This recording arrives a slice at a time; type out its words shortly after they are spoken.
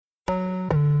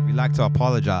like to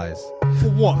apologize.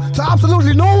 For what? To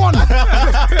absolutely no one.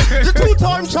 The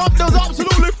two-time champ does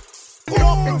absolutely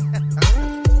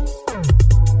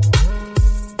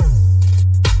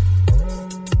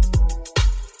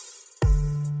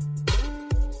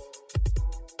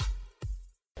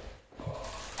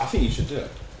I think you should do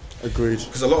it. Agreed.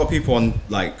 Because a lot of people on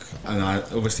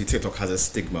obviously TikTok has a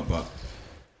stigma, but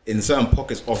in certain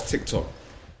pockets of TikTok,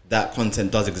 that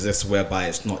content does exist whereby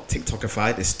it's not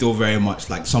TikTokified. It's still very much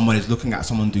like someone is looking at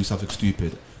someone do something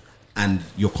stupid, and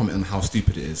you're commenting on how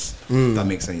stupid it is. If that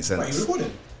makes any sense. Wait, you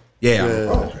recording? Yeah.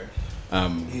 Oh, okay.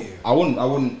 I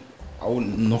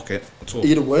wouldn't knock it at all.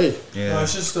 Either way. Yeah. No,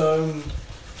 it's just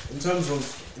in terms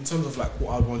of like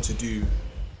what I want to do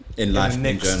in life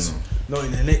in general. No,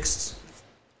 in the next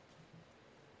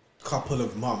couple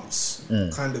of months,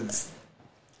 kind of.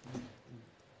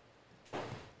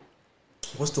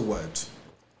 What's the word?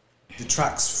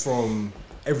 Detracts from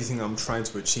everything I'm trying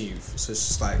to achieve. So it's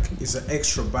just like it's an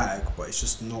extra bag, but it's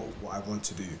just not what I want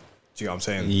to do. Do you know what I'm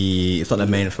saying? Yeah, it's not the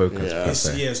main focus.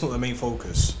 Yeah. It's not the main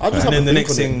focus. I just And have then a the think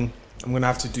next on it. thing, I'm gonna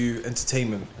have to do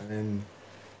entertainment and then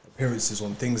appearances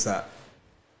on things that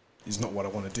is not what I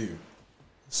want to do.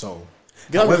 So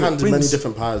You have your however, hands in many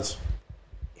different pies.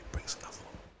 It brings another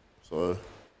one.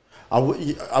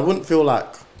 So I wouldn't feel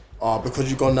like, because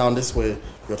you've gone down this way,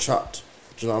 you're trapped.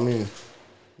 Do you know what I mean?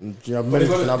 You have many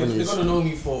different They're avenues. gonna know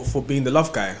me for being the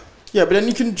love guy. Yeah, but then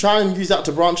you can try and use that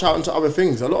to branch out into other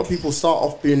things. A lot of people start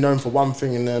off being known for one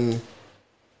thing and then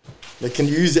they can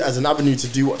use it as an avenue to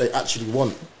do what they actually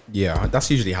want. Yeah, that's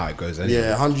usually how it goes. Anyway.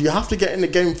 Yeah, you have to get in the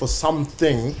game for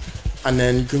something and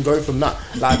then you can go from that.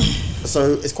 Like,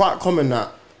 so it's quite common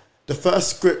that the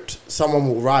first script someone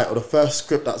will write or the first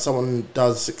script that someone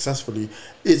does successfully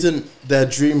isn't their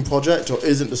dream project or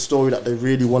isn't the story that they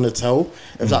really want to tell,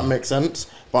 if that makes sense.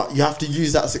 But you have to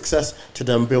use that success to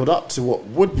then build up to what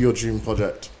would be your dream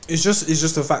project. It's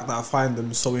just the fact that I find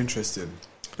them so interesting.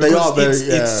 They Because are very,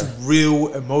 it's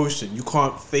real emotion. You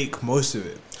can't fake most of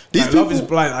it. These Like, Love people- is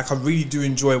Blind. Like I really do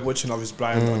enjoy watching Love is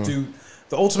Blind. I do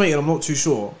the Ultimatum. I'm not too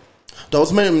sure. The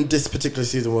Ultimatum this particular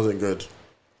season wasn't good.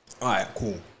 Alright,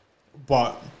 cool.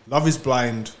 But Love is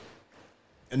Blind,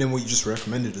 and then what you just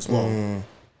recommended as well.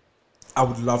 I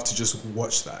would love to just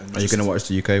watch that. And Are you just- going to watch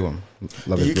the UK one?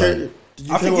 Love The is UK, Blind.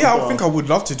 the I UK think one, I think I would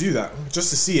love to do that just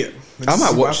to see it. and I just might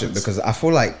see what watch it happens. because I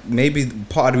feel like maybe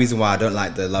part of the reason why I don't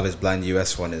like the Love is Blind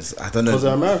US one is I don't know. because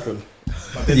they're American.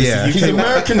 But then Yeah. it's He's the UK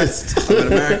Americanist. I'm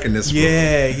an American. This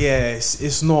Yeah,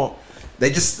 it's not. they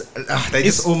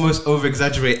just almost over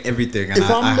exaggerate everything, and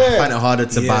If I'm I there- find it harder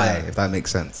to Yeah. buy if that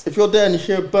makes sense. If you're there and you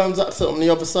hear Burns accent on the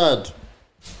other side,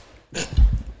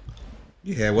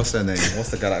 Yeah, what's her name?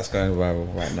 What's the guy that's going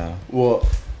viral right now? what?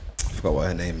 I forgot what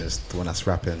her name is. The one that's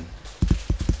rapping.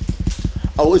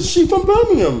 Oh, is she from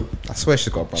Birmingham? I swear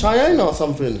she got a brother. China or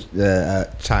something? Yeah,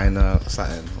 China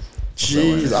something.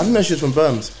 Jeez, I didn't know she was from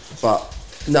Birms. But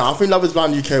no, I think Love is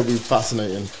Blind UK will be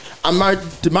fascinating. And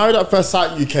Married at First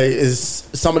Sight UK is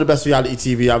some of the best reality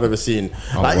TV I've ever seen.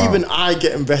 wow. Even I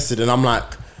get invested and I'm like,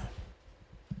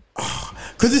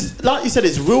 because it's like you said,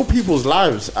 it's real people's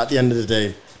lives at the end of the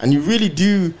day. And you really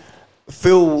do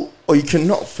feel, or you can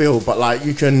not feel, but like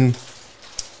you can,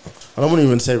 I don't want to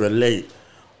even say relate,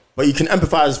 but you can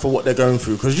empathize for what they're going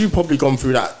through because you've probably gone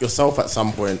through that yourself at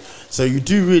some point. So you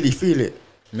do really feel it.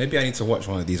 Maybe I need to watch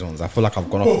one of these ones. I feel like I've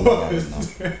gone off on Love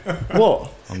Island now.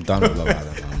 What? I'm done with Love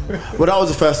Island now. Well, that was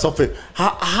the first topic.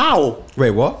 How?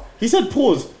 Wait, what? He said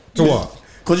pause. To what?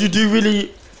 Because you do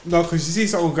really. No, because you see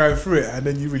someone going through it and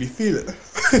then you really feel it.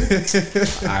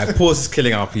 Alright, pause is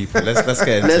killing our people. Let's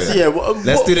get into Let's it. yeah.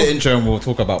 Let's do the intro and we'll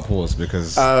talk about pause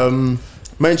because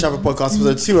Main Travel Podcast was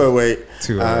a 208.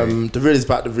 208. The real is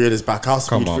back. The real is back. I'll speed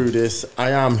Come on. through this.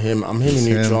 I am him. I'm him, It's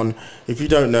Neutron. If you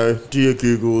don't know, do your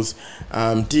Googles.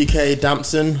 DK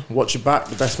Dampson, watch your back.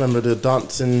 The best member of the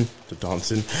best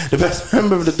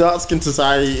member of the Dark Skin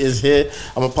Society is here.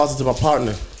 I'm gonna pass it to my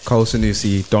partner. Cole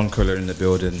Sanusi, Don Kohler in the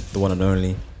building, the one and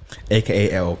only,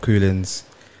 aka L Coolins,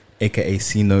 aka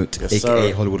C Note, Yes, aka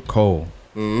sir. Hollywood Cole.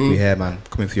 We here, man.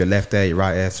 Coming for your left ear, your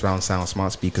right ear, surround sound,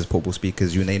 smart speakers, portable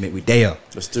speakers, you name it, we there.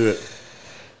 Let's do it.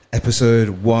 Episode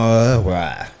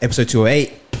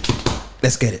 208.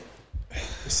 Let's get it.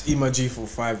 It's Ema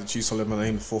G45, the Chief Solid, my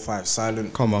name, 45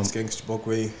 Silent. Come on. It's Gangsta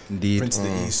Bogway, Indeed. Prince of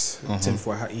the East, Tin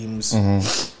for Haims,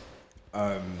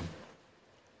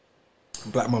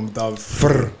 Black Mum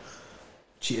Dove,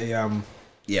 Cheetah Yam.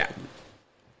 Yeah.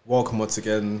 Welcome once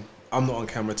again. I'm not on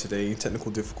camera today,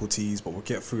 technical difficulties, but we'll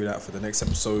get through that for the next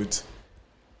episode.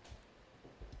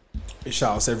 Big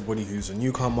shout out to everybody who's a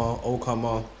newcomer, old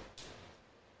comer,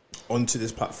 onto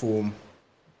this platform.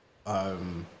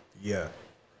 Yeah.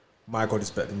 my God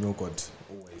is better than your God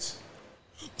always.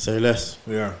 Say less.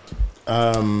 Yeah.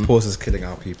 Pause is killing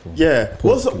our people. Yeah.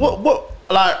 What?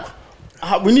 Like,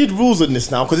 we need rules in this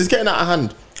now because it's getting out of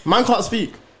hand. Man can't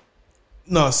speak.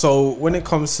 No, so when it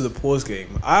comes to the pause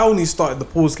game, I only started the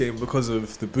pause game because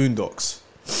of the Boondocks.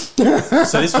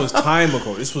 So this was time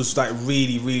ago. This was like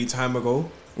really, really time ago.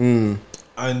 And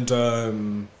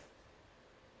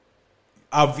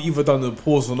I've either done the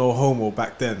pause or no homo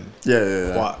back then.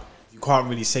 Yeah. But you can't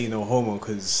really say no homo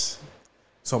because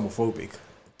it's homophobic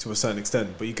to a certain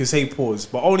extent. But you can say pause,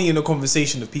 but only in a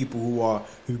conversation of people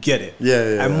who get it.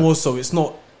 Yeah. And more so, it's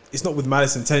not with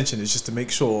malice intention. It's just to make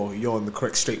sure you're on the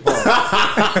correct straight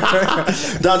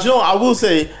path. Now, do you know what I will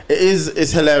say?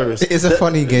 It's hilarious. It is a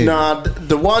funny game. Nah,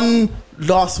 the one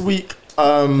last week,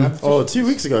 2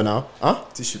 weeks ago now. Huh?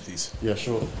 Tissue, please. Yeah,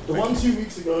 sure. The one 2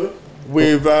 weeks ago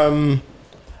with Max.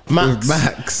 With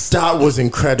Max. That was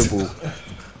incredible.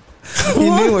 He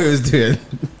knew what he was doing.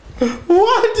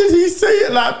 Why did he say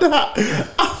it like that?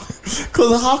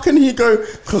 Because how can he go?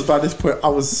 Because by this point I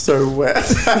was so wet.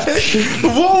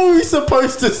 What were we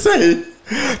supposed to say?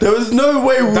 There was no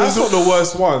way. That's not the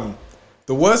worst one.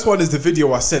 The worst one is the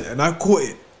video I sent, and I caught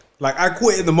it. Like I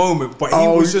caught it in the moment, but he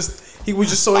was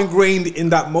just so ingrained in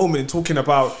that moment, talking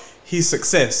about his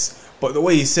success. But the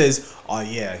way he says, "Oh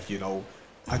yeah, you know,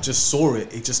 I just saw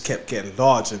it. It just kept getting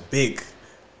large and big,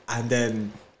 and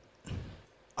then."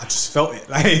 I just felt it.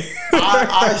 Like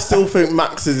I still think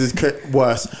Max's is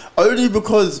worse, only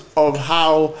because of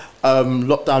how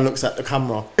Lockdown looks at the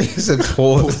camera. He said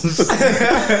pause.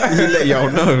 You let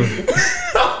y'all know.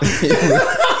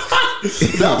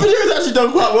 That video is actually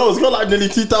done quite well. It's got like nearly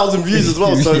 2,000 views as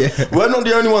well. So we're not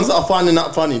the only ones that are finding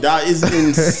that funny. That is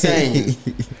insane.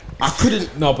 I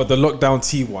couldn't. No, but the Lockdown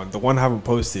T one, the one I haven't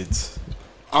posted.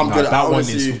 That one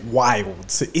is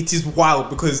wild. So it is wild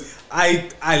because I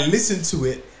listened to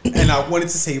it and I wanted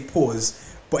to say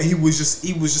pause, but he was just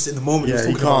in the moment. Yeah,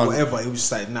 he was talking about whatever. It was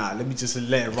just like, nah, let me just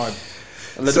let it run.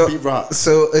 Let the beat rock.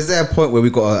 So is there a point where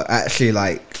we got to actually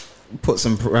like put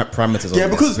some parameters on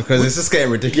this? Because it's just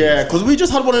getting ridiculous. Yeah, because we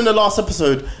just had one in the last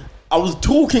episode. I was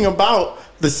talking about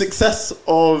the success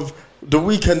of The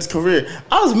Weeknd's career.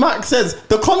 As Max says,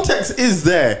 the context is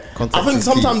there. I think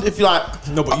sometimes if you like...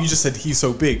 No, but you just said he's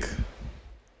so big.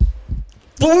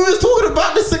 But we was talking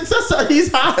about the success that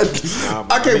he's had.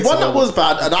 Okay, one that was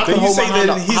bad, and I can hold my hand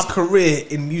up. His career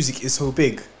in music is so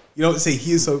big. You don't say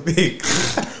he is so big.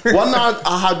 One that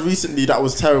I had recently that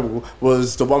was terrible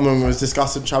was the one when we was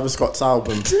discussing Travis Scott's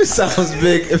album. It sounds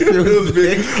big. It feels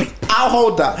big. I'll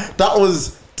hold that. That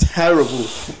was terrible.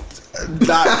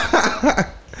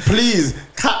 Please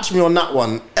catch me on that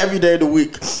one every day of the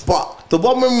week. But the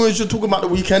one when we were just talking about The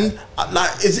Weeknd,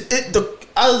 like, is it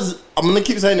as I'm gonna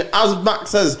keep saying it, as Max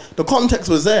says, the context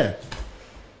was there.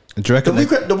 Do you reckon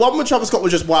the one with Travis Scott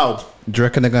was just wild. Do you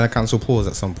reckon they're gonna cancel pause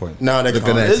at some point? No, they can't.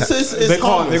 They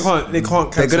can't. They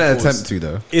can't. They're gonna attempt to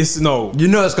though. No. You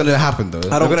know it's gonna happen though.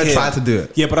 They're gonna try to do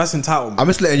it. Yeah, but that's entitlement. I'm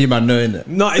just letting you man know, innit?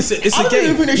 No, it's a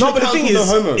game. No, but the thing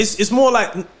is, it's more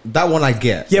like that one I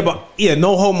get. Yeah, but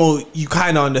no homo. You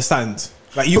kind of understand.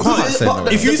 Like you can't.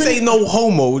 If you say no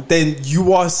homo, then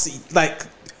you are like.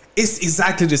 It's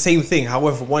exactly the same thing.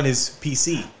 However, one is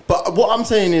PC. But what I'm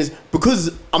saying is,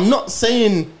 because I'm not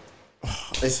saying,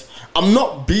 I'm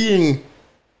not being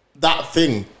that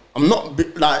thing. I'm not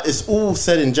like, it's all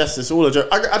said in jest. It's all a joke.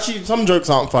 Actually, some jokes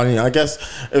aren't funny. I guess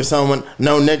if someone went,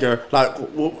 no nigger, like,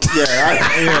 well,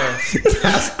 yeah.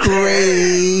 That's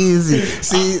crazy.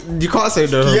 See, you can't say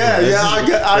no. Yeah, I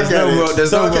get it.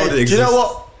 There's no world that exists. Do you know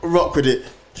what? Rock with it.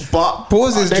 But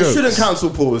pause is they jokes. shouldn't cancel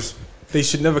pause. They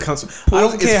should never cancel. I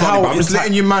don't care how. I'm just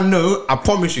letting you man know. I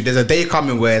promise you, there's a day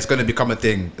coming where it's going to become a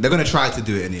thing. They're going to try to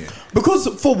do it anyway. Because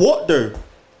for what though?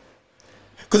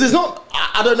 Because it's not.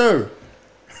 I don't know.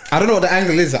 I don't know what the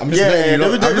angle is. I'm just letting you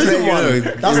know. There isn't one.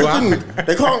 That's the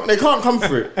thing. They can't come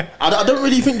for it. I don't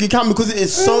really think you can because it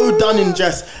is so done in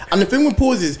jest. And the thing with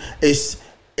pauses is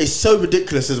it's so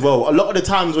ridiculous as well. A lot of the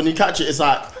times when you catch it, it's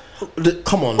like,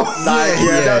 come on, like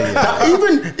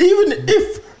even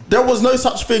if there was no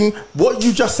such thing, what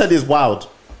you just said is wild.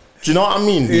 Do you know what I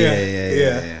mean?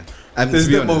 Yeah. And there's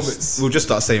to be no honest, moments. we'll just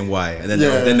start saying why, and then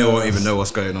they won't even know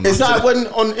what's going on. It's like when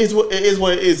on It Is What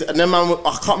It Is, and then man,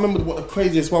 I can't remember what the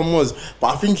craziest one was,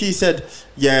 but I think he said,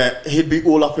 yeah, he'd be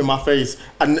all up in my face,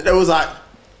 and it was like,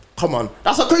 come on,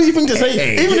 that's a crazy thing to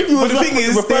say. Even if you were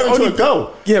referring to a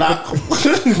girl. Yeah, like,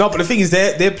 but the thing is,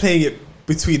 they're playing it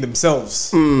between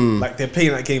themselves. Like they're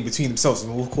playing that game between themselves,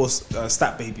 and of course,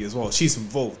 Stat Baby as well. She's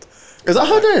involved. Is that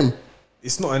her name?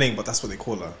 It's not a name, but that's what they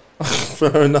call her.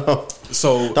 Fair enough.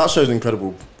 So That show's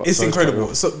incredible. But it's so incredible.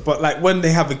 quite So, but like when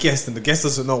they have a guest and the guest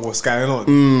doesn't know what's going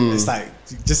on, it's like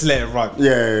just let it run.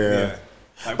 Yeah.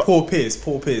 Like Paul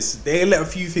Pierce. They let a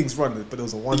few things run, but there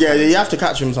was a one. Yeah, time. you have to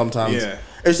catch him sometimes. Yeah.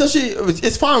 Especially,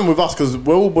 it's fine with us because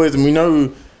we're all boys and we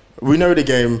know the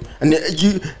game. And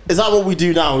is that what we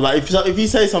do now? Like if you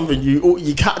say something,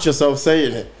 you catch yourself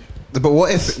saying it. But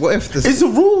what if this? It's a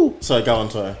rule. Sorry, go on.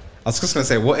 Sorry. I was just gonna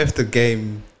say, what if the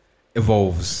game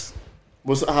evolves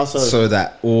How so? so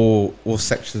that all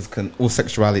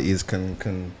sexualities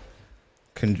can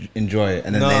enjoy it,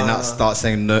 and then they now start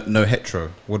saying no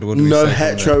hetero. What do we no say?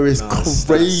 hetero is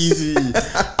crazy.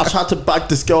 I tried to bag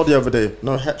this girl the other day.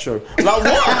 No hetero. Like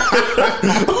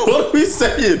what? What are we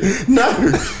saying? No.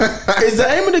 Is the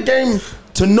aim of the game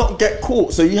to not get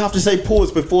caught? So you have to say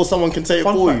pause before someone can say it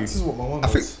for you. This is what my one I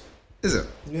think. was. Is it?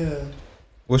 Yeah.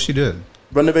 What's she doing?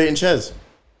 Renovating chairs.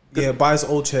 Yeah, buys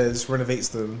old chairs, renovates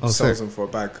them, Oh, sells sick. them for a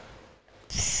bag.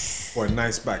 For a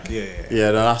nice bag, yeah. Yeah,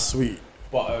 no, that's sweet.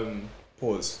 But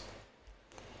pause.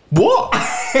 What?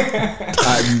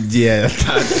 Yeah,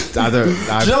 I don't.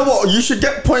 Do you know what? You should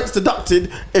get points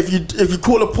deducted if you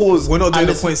call a pause. We're not doing and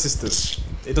a it's- point system.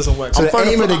 It doesn't work. So I'm the trying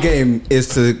to aim of the put- game is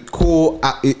to call.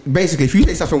 Basically, if you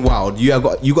say something wild, you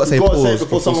got to say You gotta pause say it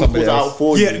before someone somebody calls else. out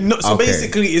for Yeah, you. no, so Okay.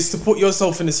 basically it's to put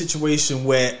yourself in a situation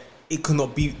where it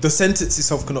cannot be, the sentence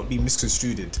itself cannot be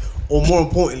misconstrued, or more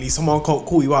importantly, someone can't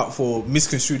call you out for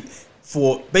misconstrued,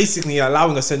 for basically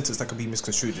allowing a sentence that can be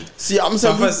misconstrued. See, I'm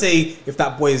So saying if I say if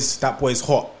that boy's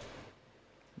hot,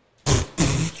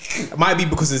 it might be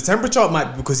because of the temperature, it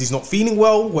might be because he's not feeling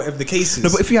well, whatever the case is. No,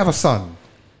 but if you have a son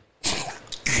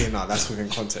yeah, no, that's within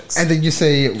context. and then you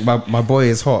say my boy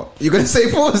is hot, you're gonna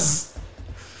say pause.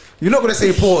 You're not gonna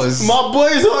say pause. my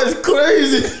boy's heart is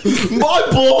crazy. My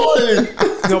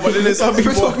boy. no, but then there's some If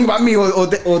you're people. talking about me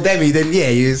or Demi, then yeah,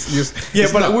 Yeah,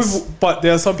 it's but nuts. but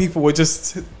there are some people who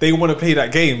just they want to play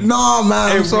that game. No, man,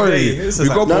 I'm Every sorry. day. It's We've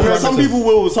just got like- No, some parameters.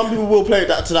 people will play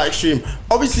that to that extreme.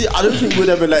 Obviously, I don't think we'd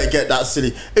ever let it get that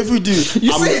silly. If we do,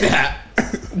 You say that.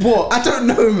 What? I don't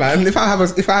know, man. If I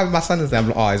have my son in there, I'm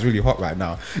like, oh, it's really hot right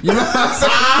now. You know what I'm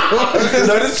saying?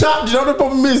 No, the chat. Do you know what the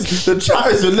problem is? The chat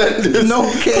is relentless. No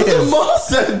one cares. The Ma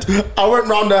said I went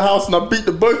round their house and I beat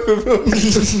the both of them.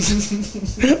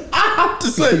 I have to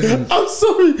say, I'm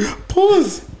sorry.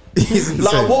 Pause. He's insane.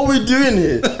 Like, what are we doing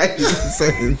here? He's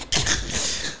insane.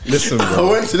 Listen, I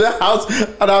bro. went to their house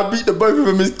and I beat the both of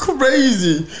them. It's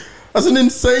crazy. That's an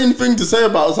insane thing to say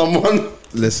about someone.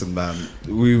 Listen, man.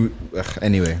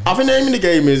 Anyway. I think the aim of the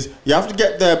game is you have to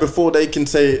get there before they can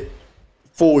say it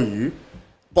for you.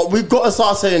 But we've got to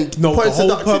start saying No, points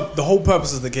deducted. the whole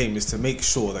purpose of the game is to make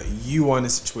sure that you are in a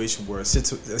situation where a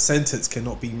sentence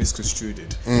cannot be misconstrued.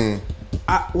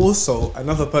 Also,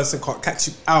 another person can't catch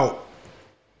you out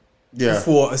Yeah.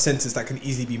 for a sentence that can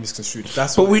easily be misconstrued.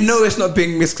 That's But what we it is. know it's not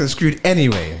being misconstrued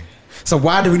anyway. So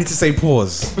why do we need to say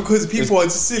pause? Because people are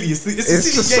just silly. It's a It's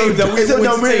silly just game so that we It's a- all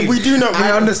no, entertain. we do know.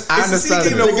 I It's a silly understand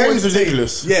game it. that The we all game's entertain.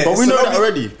 ridiculous. Yeah, But we it's know a that lovely-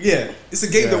 already. Yeah, it's a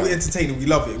game that Yeah. we entertain and we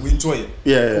love it. We enjoy it.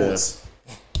 Yeah. Pause.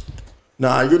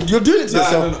 Nah, you're doing it to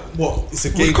yourself. No. What? It's a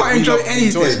game. We that can't enjoy love and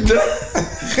enjoy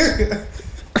anything. it.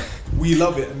 We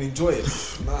love it and enjoy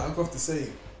it. Nah, I've got to say,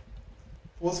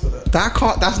 pause for that.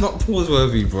 That's not pause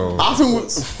worthy, bro. I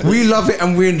think We love it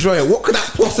and we enjoy it. What could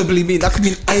that possibly mean? That could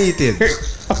mean anything.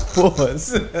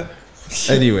 Pause.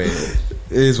 Anyway,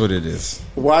 it is what it is.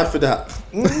 why for that?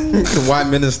 The white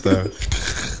minister.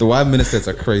 The white minister's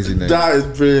a crazy name. That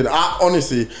is brilliant.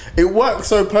 Honestly, it works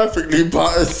so perfectly,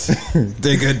 but it's,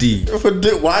 Digger D.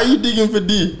 why are you digging for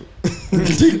D?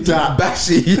 Dig that.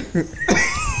 Bashi.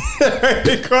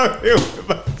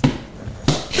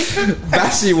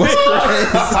 Bashi was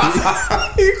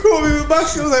crazy. He called me with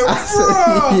Bashi. I was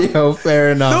like, bro. Yo,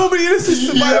 fair enough. Nobody listens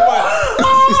to my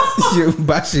Yo,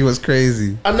 Bashi was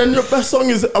crazy. And then your best song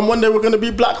is "And When They Were Gonna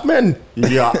Be Black Men."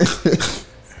 Yeah.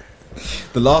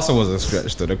 The last one was a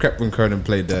stretch though. The Crep when Kernan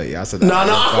played dirty. I said, No, I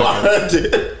nah, heard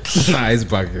it. nah, he's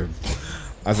bugging.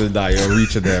 I said, nah, you're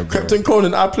reaching there, bro. Captain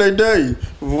Conan, I play dirty.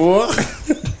 What?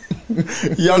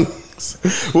 Young.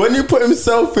 When you put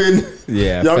himself in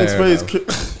Yeah, Young's fair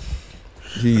face,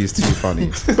 He is too funny.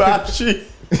 Bashy.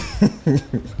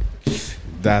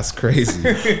 That's crazy.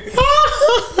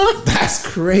 That's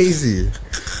crazy.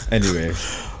 Anyway,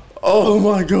 Oh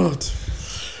my god.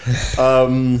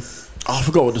 I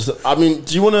forgot what this. I mean,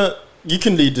 do you wanna? You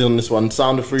can lead on this one.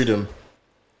 Sound of Freedom.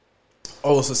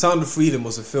 Oh, so Sound of Freedom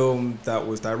was a film that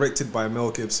was directed by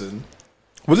Mel Gibson.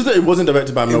 Was it? It wasn't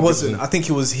directed by Mel It wasn't. Gibson. I think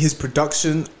it was his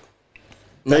production.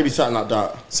 Maybe something like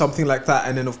that. Something like that,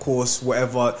 and then of course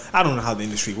whatever. I don't know how the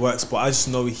industry works, but I just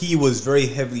know he was very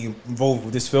heavily involved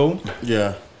with this film.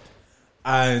 Yeah.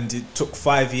 And it took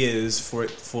 5 years for it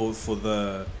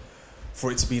to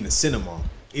be in the cinema.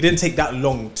 It didn't take that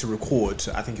long to record.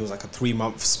 I think it was like a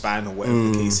 3-month span or whatever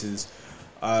the case is.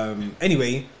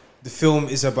 Anyway, the film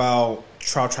is about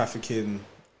child trafficking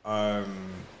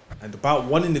and about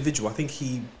one individual. I think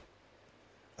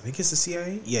it's the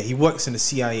CIA. Yeah, he works in the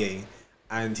CIA,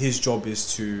 and his job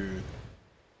is to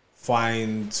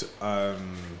find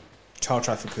child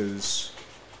traffickers.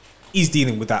 He's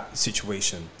dealing with that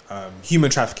situation,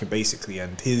 human trafficking basically,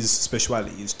 and his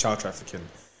speciality is child trafficking.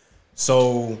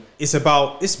 So it's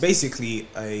basically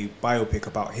a biopic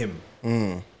about him,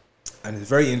 and it's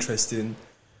very interesting.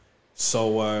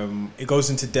 So it goes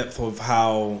into depth of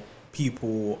how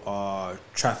people are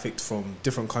trafficked from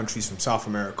different countries, from South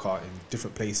America, in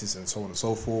different places, and so on and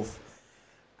so forth,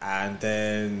 and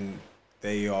then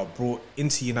they are brought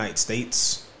into the United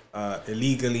States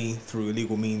illegally through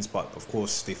illegal means, but of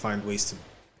course they find ways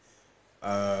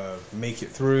to make it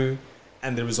through,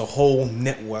 and there is a whole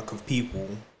network of people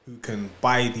who can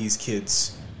buy these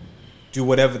kids, do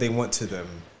whatever they want to them,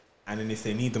 and then if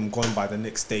they need them gone by the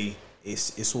next day,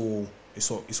 it's all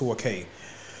okay.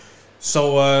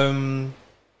 So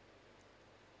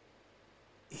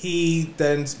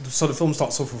the film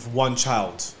starts off with one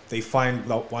child. They find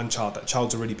one child. That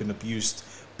child's already been abused,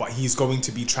 but he's going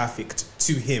to be trafficked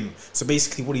to him. So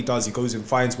basically what he does, he goes and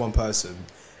finds one person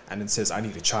and then says, I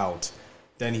need a child.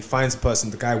 Then he finds a person,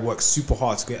 the guy works super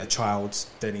hard to get a child.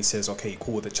 Then he says, okay,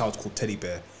 cool, the child's called Teddy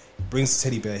Bear. He brings the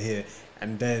Teddy Bear here,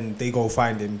 and then they go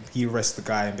find him. He arrests the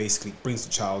guy and basically brings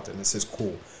the child, and it says,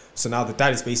 cool. So now the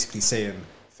dad is basically saying,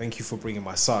 thank you for bringing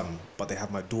my son, but they have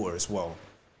my daughter as well.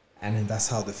 And then that's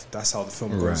how the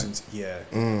film goes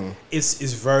into.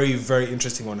 It's very, very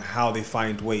interesting on how they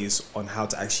find ways on how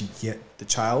to actually get the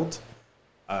child.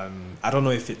 I don't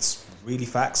know if it's really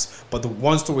facts, but the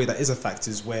one story that is a fact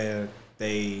is where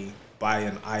they buy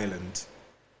an island,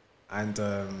 and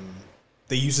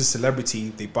they use a celebrity.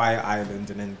 They buy an island,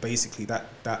 and then basically that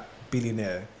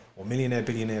billionaire or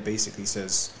billionaire basically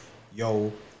says,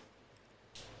 "Yo,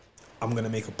 I'm gonna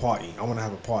make a party. I want to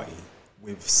have a party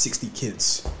with 60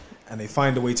 kids." And they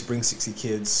find a way to bring 60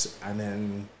 kids, and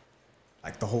then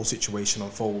like the whole situation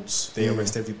unfolds. They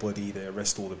arrest everybody. They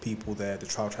arrest all the people there, the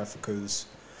child traffickers.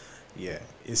 Yeah,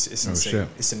 it's insane. Shit.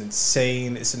 It's an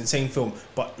insane film.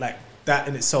 But like that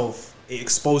in itself, it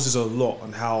exposes a lot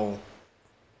on how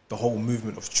the whole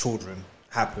movement of children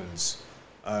happens.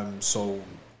 So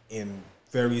in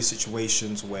various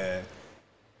situations where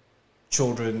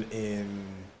children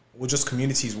or just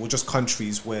communities or just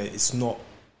countries where it's not,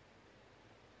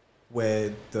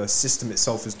 where the system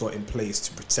itself is not in place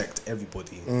to protect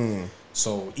everybody.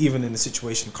 So even in the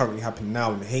situation currently happening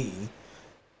now in Haiti,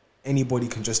 anybody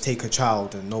can just take a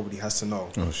child and nobody has to know.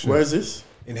 Oh, shit. Where is this?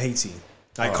 In Haiti.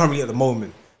 Like currently at the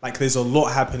moment. Like there's a lot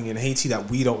happening in Haiti that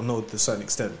we don't know to a certain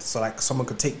extent. So like someone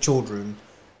could take children,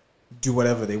 do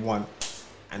whatever they want,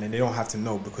 and then they don't have to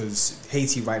know, because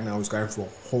Haiti right now is going through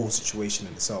a whole situation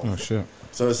in itself. Oh shit.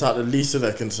 So it's like the least of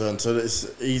their concern. So it's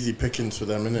easy pickings for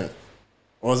them, innit?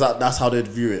 Or is that's how they'd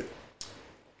view it?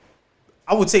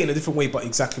 I would say it in a different way, but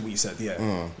exactly what you said,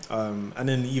 yeah. And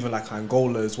then even like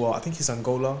Angola as well. I think it's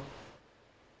Angola.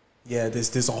 Yeah,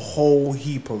 there's a whole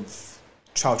heap of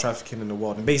child trafficking in the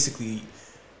world, and basically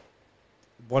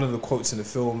one of the quotes in the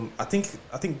film, I think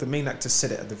the main actor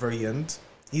said it at the very end.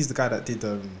 He's the guy that did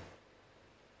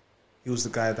he was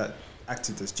the guy that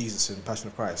acted as Jesus in Passion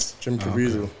of Christ. Jim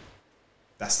Caviezel. Okay.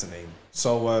 That's the name.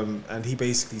 So and he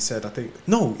basically said, it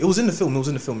was in the film.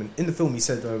 In the film he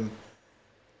said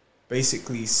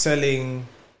basically selling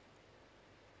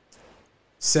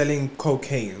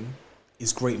cocaine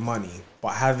is great money,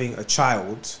 but having a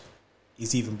child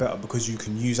is even better, because you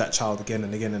can use that child again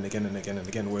and again and again and again and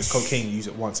again, whereas cocaine you use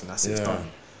it once and that's it's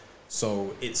done.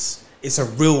 So it's a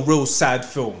real sad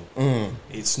film.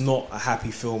 It's not a happy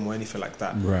film or anything like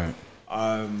that. Right.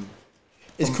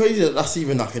 It's crazy that that's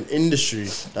even like an industry.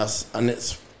 I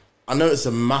know it's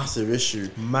a massive issue.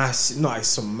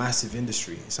 It's a massive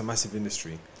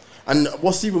industry. And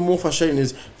what's even more frustrating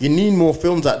is you need more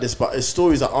films like this, but it's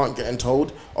stories that aren't getting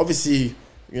told. Obviously,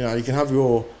 you can have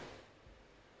your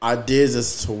ideas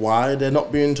as to why they're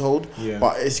not being told,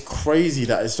 but it's crazy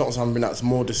that it's not something that's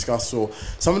more discussed, or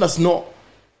something that's not.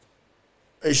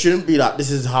 It shouldn't be like, this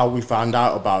is how we found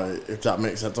out about it, if that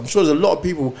makes sense. I'm sure there's a lot of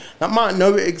people that might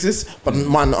know it exists, but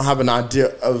might not have an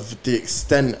idea of the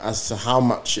extent as to how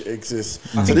much it exists.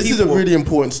 So this is a really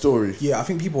important story. Yeah, I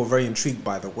think people are very intrigued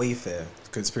by the Wayfair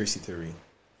conspiracy theory.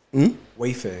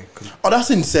 Wayfair. Oh,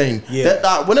 that's insane. Yeah.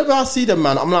 That, whenever I see them,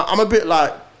 man, I'm a bit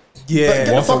like, Yeah.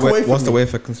 get the fuck away from What's the me.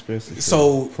 Wayfair conspiracy?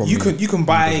 So From you me? can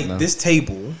buy Doesn't know. this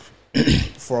table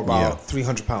for about Yeah.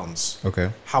 £300. Okay.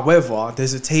 However,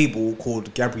 there's a table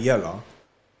called Gabriella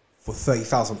for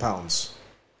 £30,000.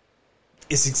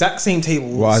 It's the exact same table,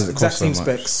 Why does it exact cost so same much?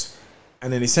 specs,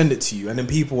 and then they send it to you, and then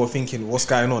people were thinking, "What's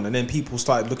going on?" And then people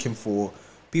started looking for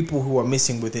people who are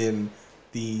missing within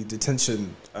the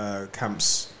detention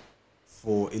camps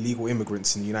for illegal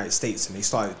immigrants in the United States, and they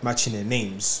started matching their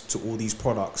names to all these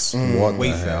products. What the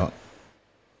Wayfair. hell?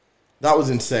 That was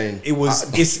insane. It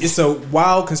was. It's a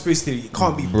wild conspiracy theory. It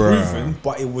can't be Bruh. proven,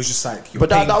 but it was just like. But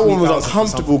that one was $3,000 for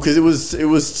uncomfortable because it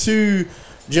was too. Do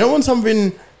you know when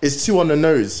something is too on the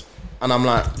nose? And I'm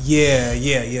like,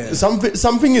 Yeah.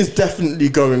 something is definitely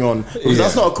going on. Because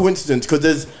that's not a coincidence. Because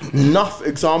there's enough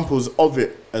examples of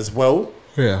it as well.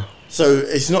 Yeah. So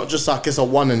it's not just like it's a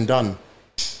one and done,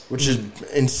 which is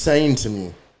insane to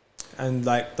me. And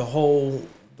like the whole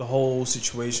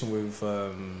situation with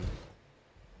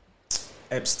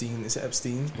Epstein. Is it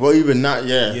Epstein? Well, even that,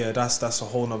 yeah. Yeah, that's a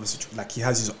whole nother situation. Like he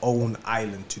has his own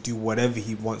island to do whatever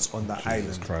he wants on that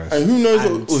island. Christ. And who knows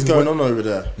And what was to going what- on over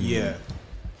there? Yeah,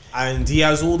 and he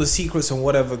has all the secrets and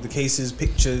whatever the cases,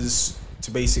 pictures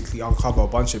to basically uncover a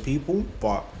bunch of people,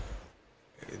 but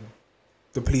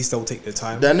the police don't take their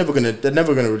time. They're never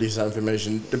gonna release that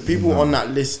information. The people on that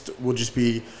list will just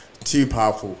be too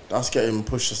powerful. That's getting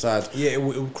pushed aside. Yeah, it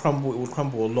would crumble. It would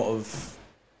crumble a lot of.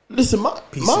 Listen,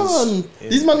 Pieces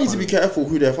these man need to in be economy. careful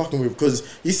who they're fucking with because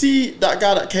you see that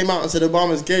guy that came out and said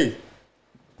Obama's gay.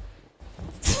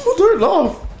 Don't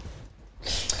laugh.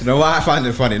 You know why I find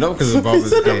it funny? Not because of He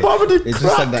said gay. Obama did It just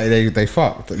crack. said that they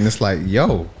fucked, and it's like,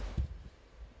 yo,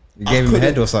 you gave him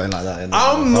head or something like that.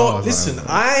 I'm not. Listen,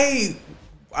 I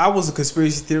was a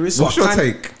conspiracy theorist. So What's your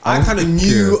kinda- take? I I'm kind of knew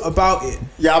curious. about it.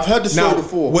 Yeah, I've heard the story Now,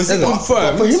 before. was it But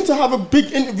confirmed? For him to have a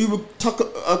big interview with Tucker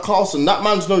Carlson, that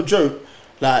man's no joke.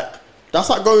 Like, that's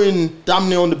like going damn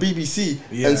near on the BBC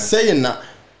Yeah. and saying that.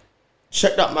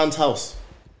 Check that man's house.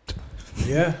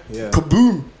 Yeah.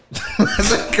 Kaboom.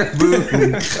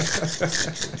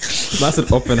 That's an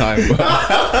Oppenheimer.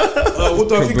 What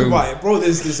do I think Kaboom. about it, bro?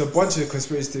 There's a bunch of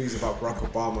conspiracy theories about Barack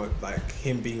Obama, like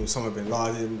him being Osama bin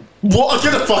Laden. What?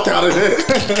 Get the fuck out of here.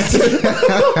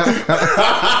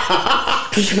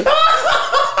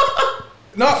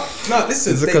 No,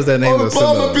 listen. Is it because their names are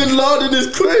Obama similar? bin Laden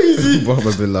is crazy.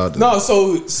 Obama bin Laden. No,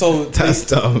 so That's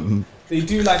dumb. they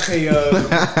do like a.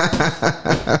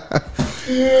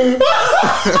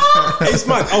 It's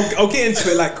mad. I'll get into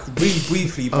it like really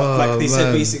briefly, but like they said,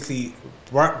 man. basically,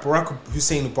 Barack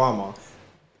Hussein Obama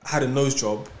had a nose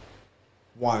job,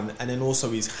 one, and then also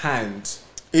his hand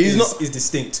is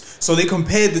distinct. So they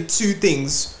compared the two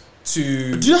things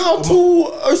to. Do you know how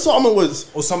tall Osama was?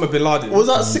 Osama bin Laden? Was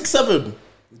that 6'7"?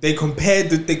 They compared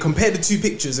the two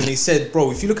pictures and they said,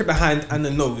 bro, if you look at the hand and the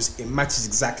nose, it matches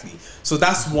exactly. So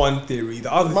that's one theory.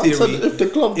 The other Man theory said if the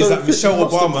glove is don't that fit, Michelle you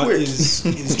must have Obama quit.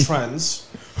 is trans.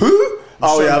 Who?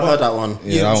 Oh yeah, I've Obama- heard that one.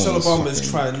 Yeah, that Michelle one was Obama is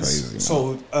fucking trans. crazy, man.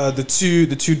 So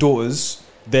the two daughters,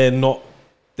 they're not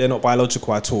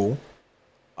biological at all.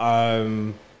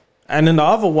 And then the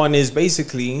other one is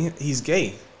basically he's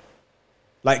gay.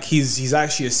 Like he's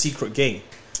actually a secret gay.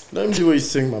 Let me do what you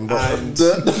sing, man. But And-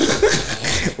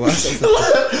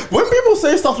 when people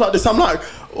say stuff like this, I'm like,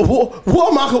 what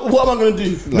am I gonna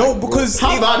do? No, because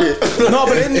How about it? no,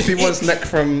 but then If he wants neck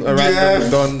from a random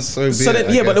don, so be So it. then,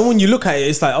 I yeah, but then guess. when you look at it,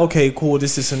 it's like, okay, cool,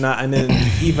 this and that, and then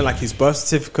even like his birth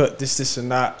certificate, this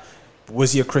and that.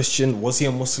 Was he a Christian? Was he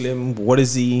a Muslim? What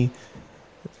is he?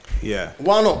 Yeah,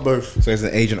 Why not both? So he's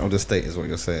an agent of the state, is what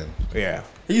you're saying. yeah,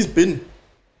 He's been.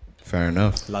 Fair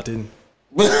enough. Laden.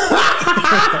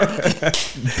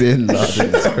 Bin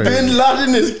Laden is crazy. Bin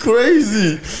Laden is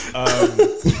crazy.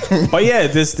 But yeah,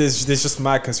 there's just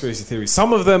mad conspiracy theories.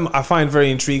 Some of them I find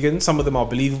very intriguing. Some of them are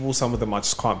believable. Some of them I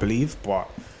just can't believe. But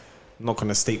I'm not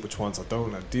gonna state which ones I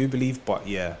do believe. But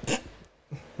yeah.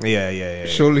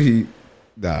 Surely he.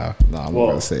 Nah, I'm not What?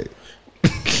 gonna say it.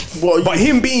 What? But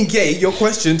him being gay, to your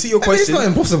question, It's not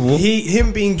impossible.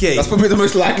 him being gay. That's probably the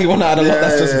most likely one out of a lot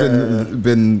that's just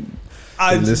been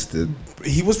listed.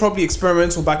 He was probably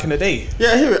experimental back in the day.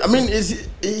 Yeah, I hear it. I mean, is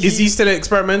Is he still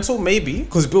experimental? Maybe,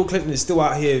 because Bill Clinton is still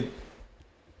out here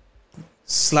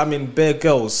slamming bare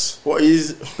girls What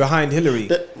is? behind Hillary.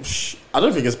 I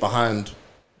don't think it's behind.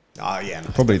 Ah, yeah, no.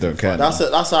 Probably don't care. That's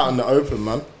out in the open,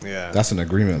 man. Yeah. That's an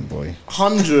agreement, boy.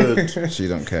 100. She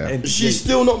don't care. And She's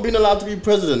still not been allowed to be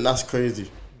president. That's crazy.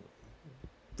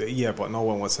 yeah, but no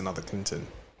one wants another Clinton.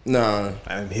 No.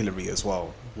 And Hillary as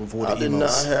well, with all the I did not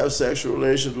emails. have sexual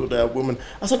relations with that woman.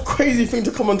 That's a crazy thing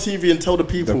to come on TV and tell the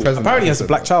people. Apparently he has a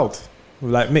black child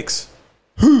with like mix.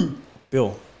 Who?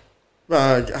 Bill.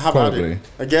 How about Probably. it?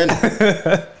 Again.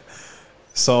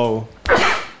 So,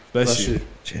 bless Bless you. you.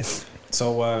 Cheers.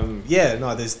 So yeah,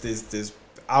 no, there's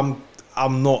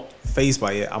I'm not fazed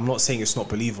by it. I'm not saying it's not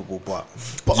believable, but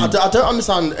But I don't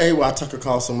understand why Tucker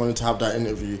Carlson wanted to have that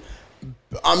interview.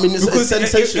 I mean, it's because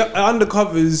sensational. it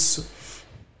undercovers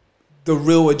the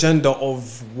real agenda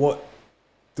of what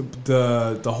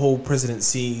the whole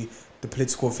presidency, the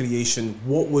political affiliation.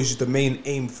 What was the main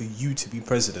aim for you to be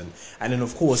president? And then,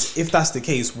 of course, if that's the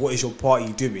case, what is your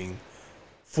party doing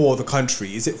for the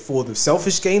country? Is it for the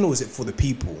selfish gain or is it for the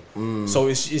people? So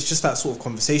it's just that sort of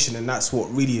conversation, and that's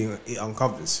what really it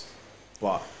uncovers.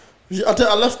 But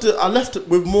I left it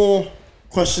with more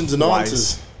questions and Wise.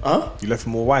 answers. Huh? you left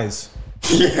more wise.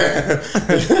 Yeah.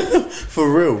 For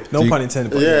real. No pun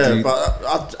intended. But Yeah,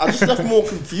 but I just left more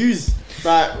confused.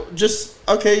 Like, just,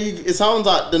 okay, it sounds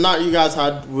like the night you guys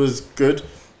had was good.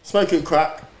 Smoking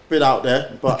crack, bit out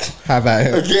there, but How about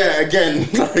it? yeah, again,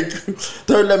 like,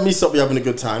 don't let me stop you having a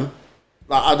good time.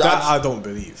 Like, that I don't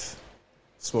believe.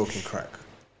 Smoking crack.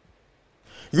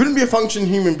 you wouldn't be a functioning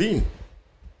human being.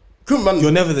 Couldn't man.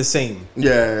 You're never the same.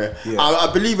 Yeah. I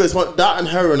believe it's one, that and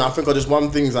heroin. I think are just one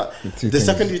things that two the things.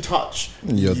 second you touch,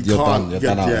 You're you done. can't You're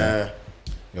get- done out yeah,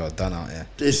 You're done out here.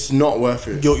 it's not worth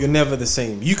it. You're never the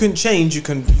same. You can change. You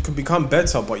can become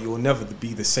better, but you'll never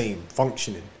be the same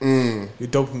functioning. Your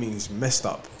dopamine is messed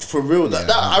up. For real, that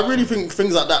I really think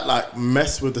things like that like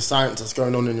mess with the science that's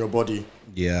going on in your body.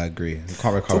 Yeah, I agree. You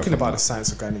can't recover Talking from about that. the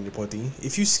science of going in your body.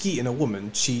 If you skeet in a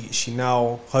woman, she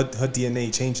now her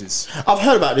DNA changes. I've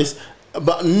heard about this,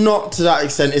 but not to that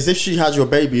extent. As if she has your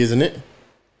baby, isn't it?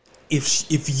 If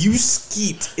you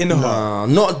skeet in her,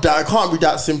 Not that. It can't be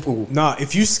that simple.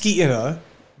 if you skeet in her,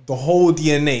 the whole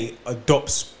DNA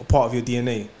adopts a part of your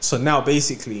DNA. So now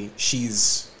basically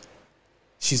she's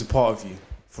a part of you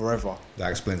forever. That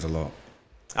explains a lot.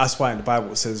 That's why in the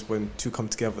Bible it says when two come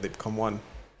together they become one.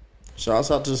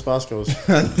 Shouts out to the Spice Girls.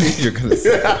 You're gonna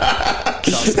say that.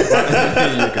 You're gonna say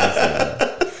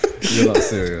that. You're not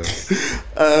serious.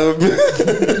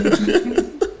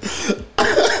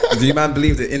 Do you man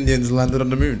believe the Indians landed on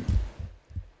the moon?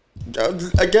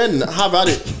 Again, have at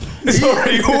it.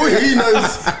 He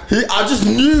knows. I just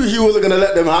knew he wasn't gonna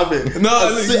let them have it. No,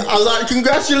 I was like,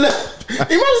 congratulations.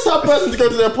 Imagine that person to go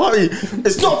to their party.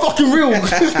 It's not fucking real.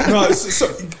 No, so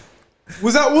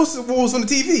was that what was on the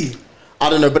TV? I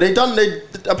don't know, but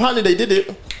apparently they did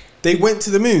it. They went to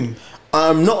the moon.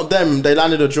 Not them. They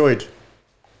landed a droid.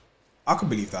 I can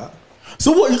believe that.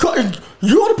 So what?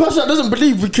 You're the person that doesn't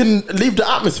believe we can leave the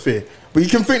atmosphere, but you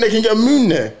can think they can get a moon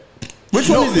there. Which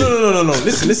one is it? No.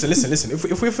 Listen.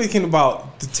 If we're thinking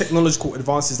about the technological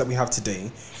advances that we have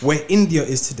today, where India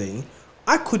is today,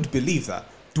 I could believe that.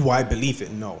 Do I believe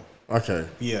it? No. Okay.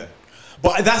 Yeah.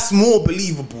 But that's more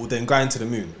believable than going to the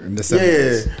moon. In the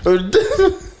 70s.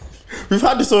 Yeah. We've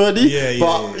had this already. Yeah,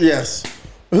 But yes.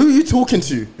 Who are you talking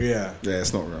to? Yeah. Yeah,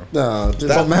 it's not real. Nah,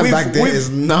 That man with- back then with- is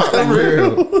not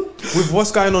real. With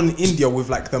what's going on in India, with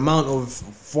like the amount of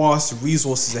vast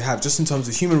resources they have, just in terms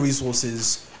of human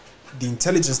resources, the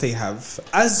intelligence they have,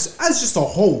 as just a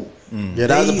whole. Yeah,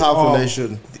 that's a they powerful are-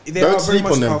 nation. They Don't are very sleep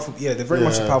much on them. powerful. Yeah, they're very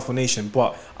much a Yeah. powerful nation.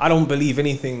 But I don't believe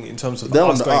anything in terms of They're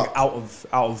on us the going up.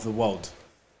 out of the world.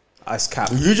 As cap,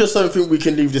 You just don't think we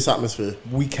can leave this atmosphere.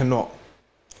 we cannot.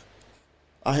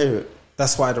 I hear it.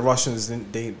 That's why the Russians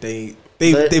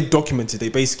they've documented. They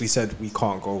basically said we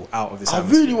can't go out of this I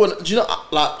atmosphere. really want. Do you know?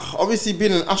 Like, obviously,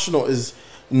 being an astronaut is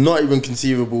not even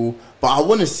conceivable. But I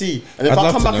want to see. And if I'd I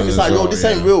love come to back know and it's as like, yo, well, this yeah.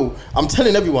 ain't real. I'm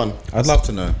telling everyone. I'd love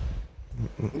to know.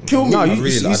 Kill me. No, you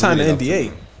I'd signed really an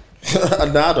love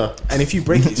NDA, Nada. and if you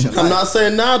break it, I'm not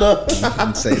saying nada.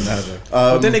 I'm saying that.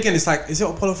 But then again, it's like, is it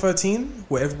Apollo 13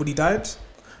 where everybody died?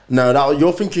 No,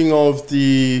 you're thinking of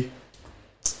the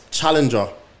Challenger,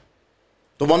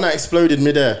 the one that exploded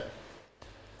midair.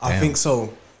 I Damn. think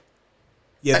so.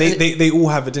 Yeah, And they all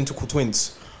have identical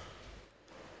twins.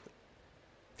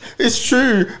 It's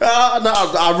true. No,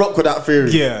 I rock with that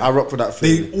theory. Yeah. I rock with that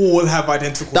theory. They all have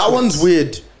identical. That twins. one's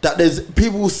weird. That there's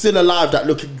people still alive that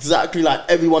look exactly like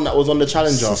everyone that was on the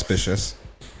Challenger. Suspicious.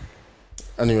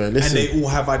 Anyway, and listen. they all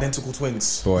have identical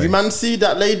twins. Boy. You man see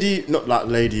that lady? Not that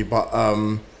lady, but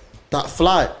that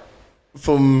flight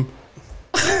from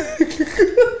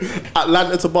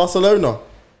Atlanta to Barcelona.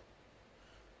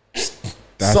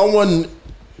 That- Someone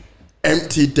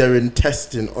emptied their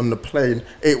intestine on the plane.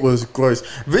 It was gross.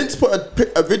 Vince put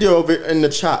a video of it in the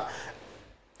chat.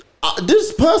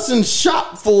 This person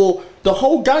shat for the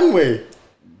whole gangway.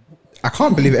 I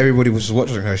can't believe everybody was just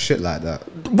watching her shit like that.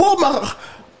 What, man?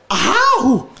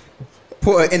 How?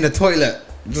 Put her in the toilet.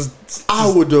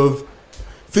 I would have.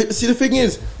 See, the thing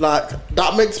is, like,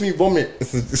 that makes me vomit.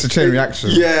 It's a chain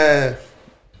reaction. Yeah.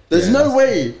 There's no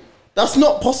way. That's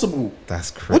not possible.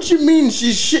 That's crazy. What do you mean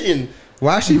she's shitting?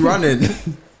 Why is she running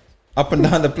up and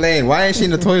down the plane? Why ain't she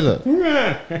in the toilet?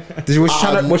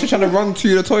 Was she trying to run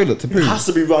to the toilet to poo? Has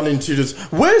to be running to this.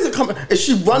 Where is it coming? Is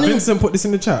she running? Vincent put this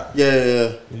in the chat.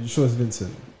 Yeah. You sure it's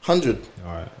Vincent? 100.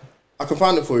 All right. I can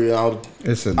find it for you. I'll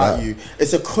at you.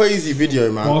 It's a crazy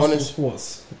video, man. Honest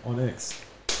Sports on X.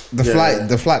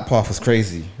 The flight path was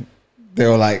crazy. They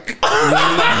were like, we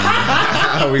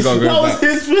gotta go that was back.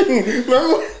 his thing.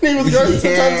 Remember when he was going to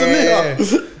Tanzania?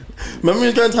 Remember he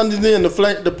was going to Tanzania and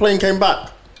the plane came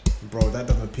back? Bro, that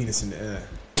doesn't have penis in the air.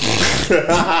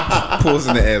 Pause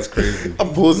in the air is crazy.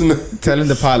 I'm pausing it. Telling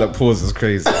the pilot pause is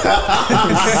crazy.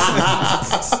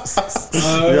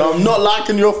 Yeah, I'm not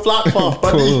liking your flight path,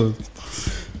 buddy.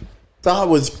 That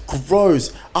was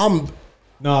gross. No,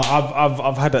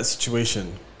 I've had that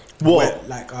situation. What? Where,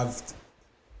 like I've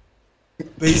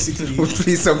basically.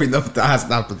 Please tell me that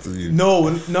hasn't happened to you. No,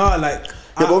 like.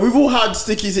 Yeah, but we've all had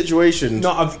sticky situations.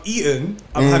 No, I've eaten.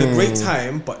 I've had a great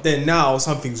time, but then now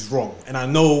something's wrong, and I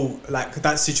know like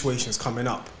that situation's coming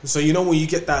up. So you know when you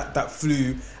get that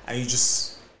flu and you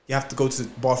have to go to the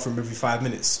bathroom every 5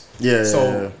 minutes. Yeah.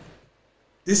 So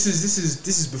this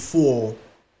is before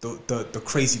the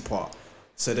crazy part.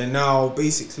 So then now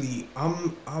basically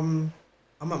I'm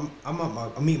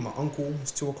meeting my uncle.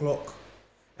 It's 2:00,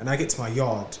 and I get to my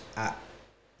yard at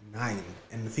 9.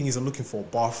 And the thing is, I'm looking for a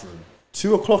bathroom.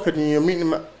 2:00 and you're meeting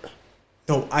him at...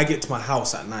 No, I get to my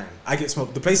house at 9. I get to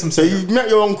the place I'm So staying. you've met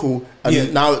your uncle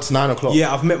and now it's 9:00.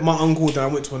 Yeah, I've met my uncle, then I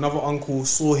went to another uncle,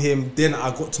 saw him, then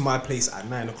I got to my place at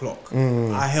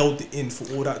 9:00. I held it in for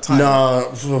all that time. Nah,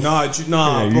 bro.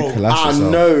 I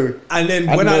know. And then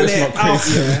when I let it out,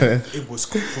 it was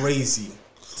crazy.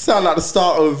 Sound like the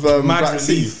start of Mad Black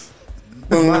relief.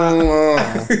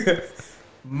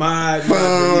 Mad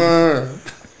relief.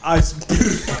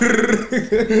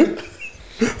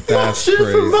 That's shit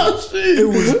crazy. from that shit. It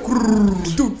was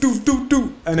do,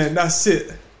 and then that's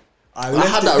it. I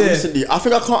had that recently. I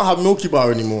think I can't have Milky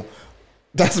Bar anymore.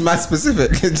 That's mad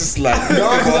specific. It's just like No,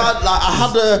 because I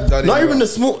had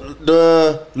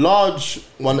the large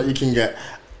one that you can get.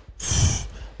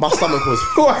 My stomach was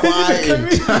fighting.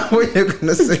 what are you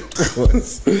gonna say? What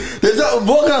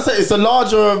can I say? It's a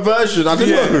larger version. I don't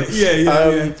know.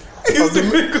 Yeah. I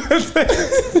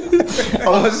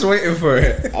was just waiting for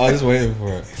it.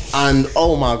 And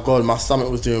oh my god, my stomach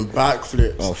was doing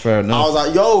backflips. Oh, fair enough. I was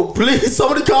like, yo, please,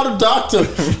 somebody call the doctor.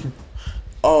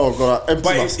 Oh god, I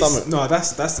emptied my stomach. No,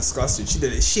 that's disgusting.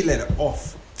 She let it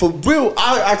off. For real,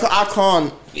 I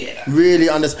can't really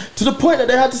understand. To the point that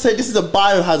they had to say this is a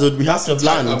biohazard. We have to have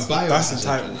land. That's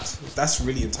entitled. That's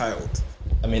really entitled.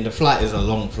 I mean, the flight is a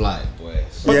long flight, boy.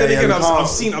 But then again, we I've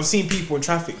can't. seen people in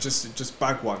traffic just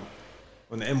bag one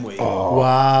on the M-way. Oh,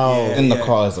 wow. Yeah. In the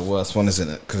car is the worst one, isn't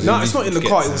it? No, it's not in the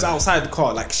car. It was outside the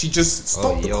car. Like she just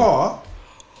stopped the car.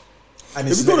 And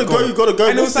If you gotta go, you gotta go.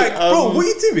 And it was like, bro, what are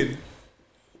you doing?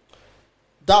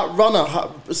 That runner,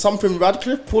 something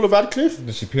Radcliffe, Paula Radcliffe.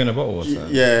 Did she pee in a bottle or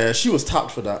something? Yeah, she was tapped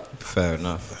for that. Fair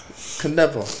enough. Can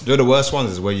never. The worst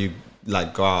ones is where you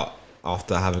like go out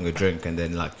after having a drink and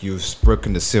then like you've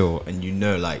broken the seal and you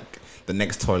know like the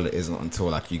next toilet isn't until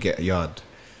like you get a yard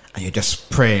and you're just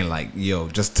praying like, yo,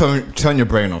 just turn your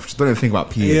brain off. Just don't even think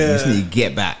about peeing. You just need to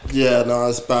get back. Yeah, no,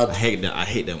 it's bad. I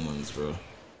hate them ones, bro.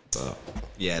 But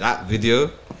yeah, that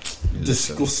video,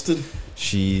 Disgusting.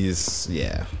 She's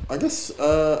I guess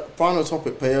final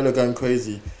topic, payola going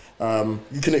crazy.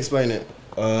 You can explain it.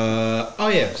 So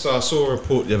I saw a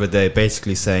report the other day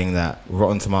basically saying that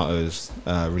Rotten Tomatoes,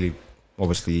 really,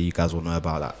 obviously you guys will know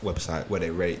about that website where they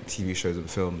rate TV shows and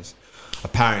films.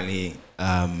 Apparently,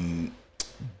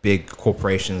 big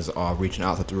corporations are reaching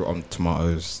out to Rotten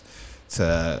Tomatoes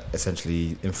to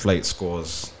essentially inflate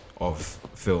scores of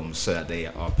films so that they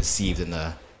are perceived in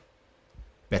a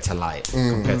better light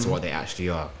compared to what they actually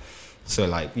are. So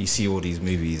like you see all these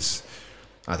movies,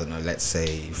 I don't know, let's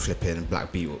say flipping Blue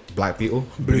Beetle,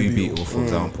 for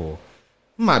example.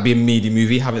 Might be a meaty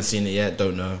movie, haven't seen it yet,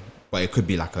 don't know. But it could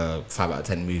be like a 5 out of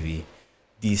 10 movie.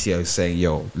 DCO saying,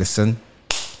 yo, listen,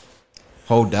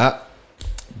 hold that,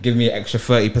 give me an extra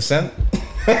 30%.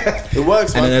 It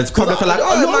works, man. And then it's public like,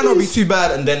 it might not be too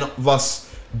bad, and then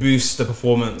thus boost the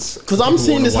performance. Because I'm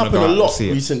seeing this happen a lot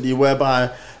recently,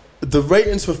 whereby the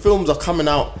ratings for films are coming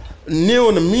out near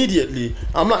and immediately.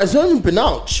 I'm like, it's not even been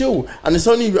out, chill. And it's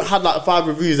only had like 5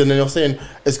 reviews and then you're saying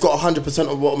it's got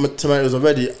 100% of Rotten Tomatoes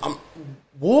already.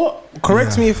 What?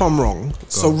 Correct me if I'm wrong.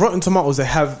 So Rotten Tomatoes, they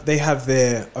have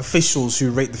their officials who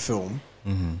rate the film.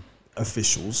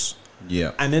 Officials.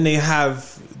 Yeah. And then they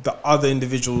have the other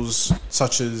individuals,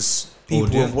 such as people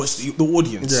who have watched the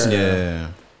audience. Yeah.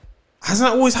 Hasn't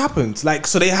that always happened? Like,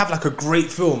 so they have like a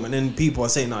great film, and then people are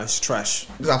saying, "No, it's trash."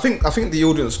 I think the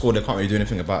audience score, they can't really do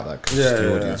anything about that. 'Cause it's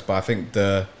the audience. But I think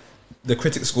the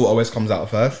critic score always comes out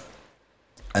first,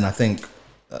 and I think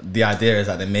the idea is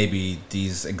that then maybe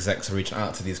these execs are reaching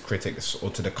out to these critics or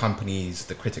to the companies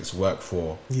the critics work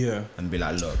for, and be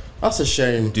like, "Look, That's a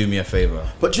shame. do me a favor."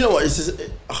 But you know what? It's just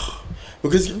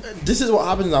because this is what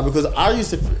happens now. Because I used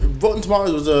to Rotten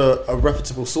Tomatoes was a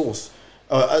reputable source.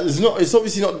 It's not. It's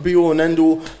obviously not the be all and end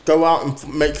all. Go out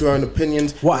and make your own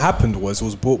opinions. What happened was it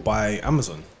was bought by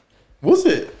Amazon. Was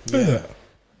it? Yeah.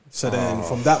 So then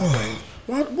from that point,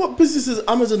 What businesses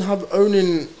Amazon have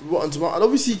owning Rotten Tomatoes? And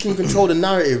obviously, you can control the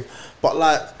narrative, but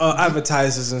like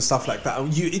advertisers and stuff like that,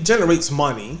 it generates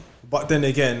money. But then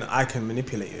again, I can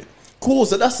manipulate it. of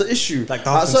course, that's the issue. Like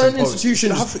the certain Huffington Post.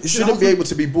 institutions Is it shouldn't be able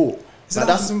to be bought. Is Like,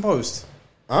 that Huffington Post?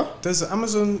 Huh? Does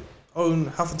Amazon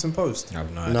own Huffington Post? I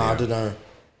have no idea. No, I don't know.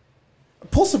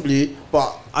 Possibly,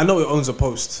 but I know it owns a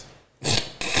Post.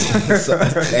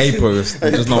 A post,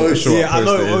 just not Post. sure. Yeah, I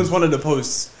know it owns one of the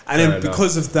posts, and Fair then enough.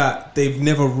 because of that, they've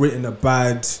never written a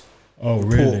bad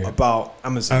report about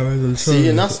Amazon. see,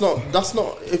 and that's not.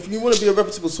 If you want to be a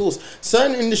reputable source,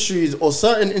 certain industries or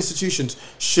certain institutions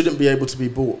shouldn't be able to be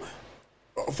bought.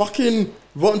 Fucking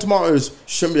Rotten Tomatoes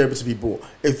shouldn't be able to be bought.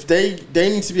 If they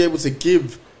need to be able to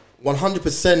give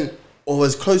 100% or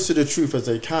as close to the truth as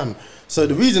they can. So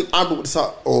the reason I brought this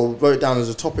up or wrote it down as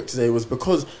a topic today was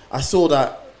because I saw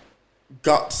that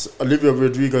Guts, Olivia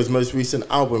Rodrigo's most recent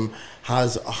album,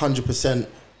 has 100%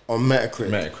 on Metacritic.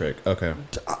 Metacritic. Okay.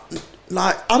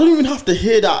 Like, I don't even have to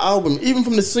hear that album. Even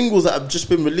from the singles that have just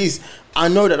been released, I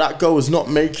know that girl is not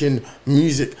making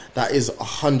music that is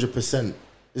 100%.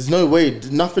 There's no way.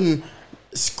 Nothing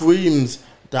screams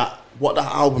that what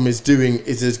that album is doing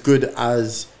is as good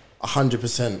as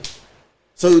 100%.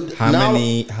 So How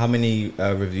many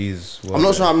reviews? I'm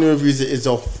not sure how many reviews it is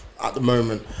off at the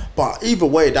moment, but either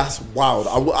way, that's wild.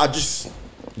 I just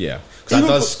Yeah, because that Even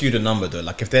does for- skew the number though.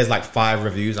 Like if there's like 5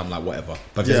 reviews, I'm like whatever.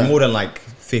 But if Yeah. there's more than like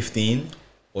 15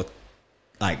 or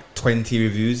like 20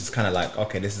 reviews, it's kind of like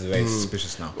okay, this is very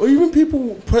suspicious now. or even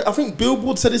people. I think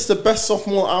Billboard said it's the best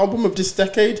sophomore album of this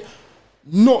decade.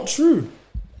 Not true.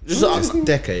 Just This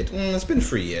decade, it's been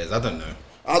 3 years. I don't know.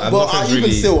 I Nothing's even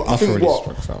really- still, I nothing think really what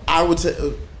struck out. I would say,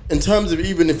 in terms of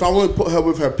even if I want to put her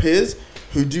with her peers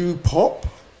who do pop,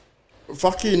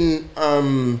 fucking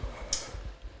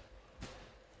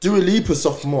Dua Lipa's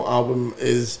sophomore album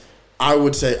is, I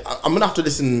would say, I'm gonna have to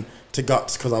listen to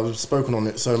Guts because I've spoken on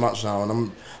it so much now,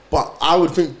 but I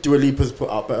would think Dua Lipa's put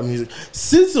out better music.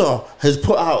 SZA has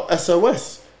put out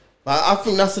SOS. Like, I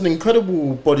think that's an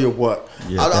incredible body of work.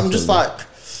 Yeah, I'm just definitely. like,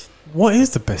 What is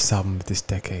the best album of this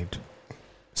decade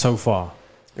so far?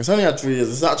 it's only had 3 years.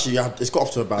 It's got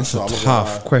off to a bad It's a start. I'm not gonna lie.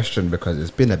 tough question because it's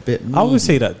been a bit. I would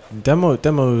say that Demo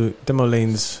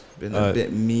Lane's been a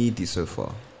bit meaty so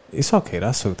far. it's okay.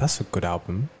 That's a good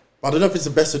album. I don't know if it's the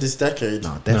best of this decade.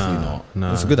 No, definitely Nah, not.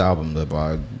 nah. It's a good album though, but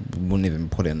I wouldn't even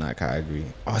put it in that category.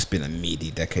 Oh, it's been a meaty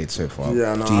decade so far.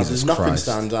 Yeah, no, Jesus there's nothing Christ.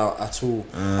 stands out at all.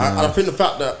 I think the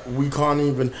fact that we can't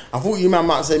even. I thought you man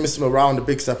might say Mr. Morale and the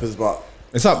Big Steppers, but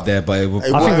It's up there, but it will.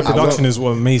 It I think won't- the production is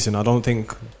amazing. I don't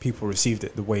think people received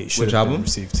it the way it should Which have been album?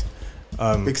 received.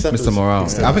 Big Steppers. Mr. Morale.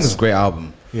 Big I think it's Steppers. a great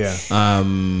album. Yeah.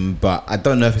 But I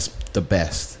don't know if it's the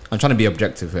best. I'm trying to be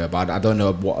objective here, but I don't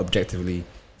know what objectively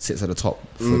sits at the top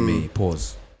for me.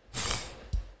 Pause.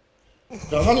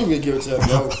 No, I can't even give it to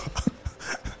her.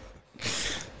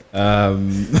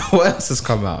 What else has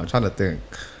come out? I'm trying to think.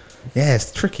 Yeah,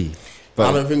 it's tricky. I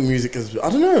But don't think music is. I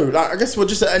don't know. Like, I guess we're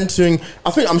just entering.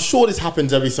 I'm sure this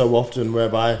happens every so often,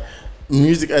 whereby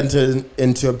music enters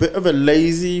into a bit of a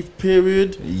lazy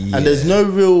period, and there's no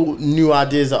real new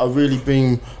ideas that are really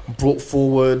being brought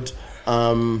forward.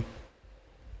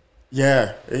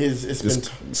 Yeah, it's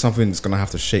been. something that's gonna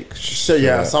have to shake. So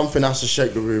yeah, something has to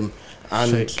shake the room.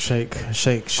 And shake.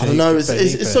 I don't know.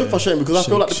 It's so frustrating because I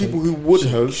feel like the people who would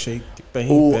have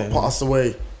all passed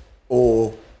away,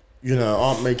 or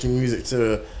aren't making music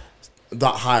to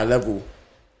that higher level.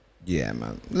 Yeah,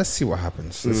 man. Let's see what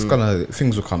happens. It's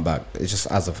things will come back. It's just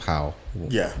as of how.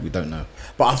 Yeah. we don't know.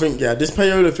 But I think this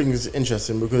payola thing is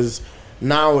interesting because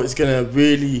now it's gonna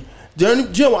really. Do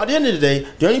you know what? At the end of the day,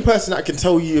 the only person that can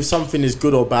tell you if something is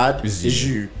good or bad is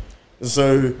you.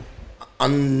 So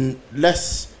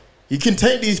unless you can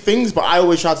take these things, but I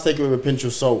always try to take it with a pinch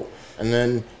of salt and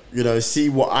then see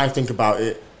what I think about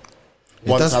it.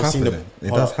 once I've seen the It does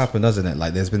product. happen, doesn't it?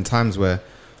 Like, there's been times where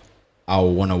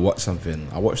I'll want to watch something.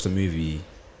 I watched a movie.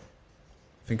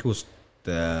 I think it was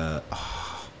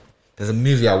there's a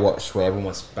movie I watched where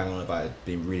everyone's banging on about it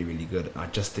being really, really good. And I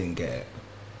just didn't get it.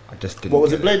 I just didn't. What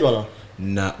was get it, Blade Runner?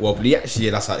 Nah. Well, yeah,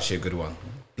 that's actually a good one.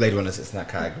 Blade Runner sits in that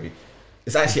category.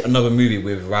 It's actually another movie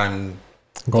with Ryan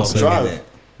Gosling Drive. in it.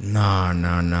 Nah.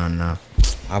 I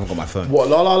haven't got my phone. What,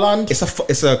 La La Land?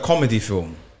 It's a comedy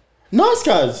film. Nice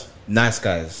Guys. Nice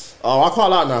Guys. Oh, I quite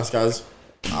like Nice Guys.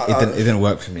 It didn't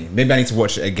work for me. Maybe I need to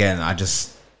watch it again. I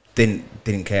just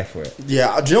didn't care for it.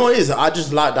 Yeah, do you know what it is? I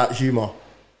just like that humour.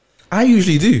 I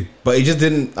usually do, but it just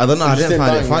didn't. I don't know. I didn't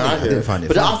find it funny. I didn't find it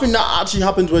But funny. I think that actually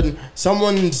happens when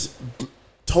someone's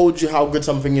told you how good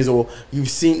something is, or you've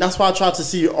seen. That's why I tried to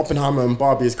see Oppenheimer and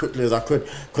Barbie as quickly as I could,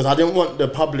 because I didn't want the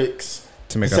public's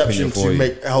To make an perception opinion for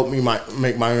to you. help me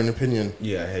make my own opinion.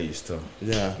 Yeah, I hear you still.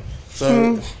 Yeah.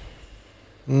 So.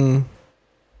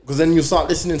 Because then you start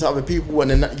listening to other people, and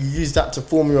then you use that to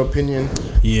form your opinion.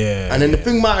 Yeah. And then the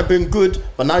thing might have been good,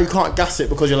 but now you can't gas it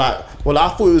because you're like, well, I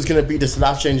thought it was going to be this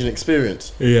life-changing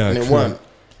experience. Yeah, and it true. weren't.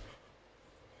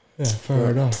 Yeah,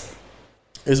 fair enough.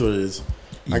 Is what it is.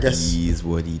 I guess. Is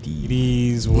what it is.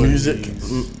 These were Music,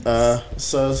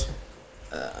 sirs.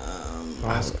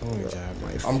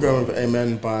 I'm going with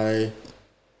Amen by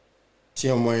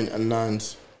Tion Wayne and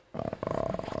Nines.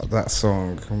 That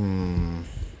song.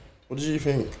 What did you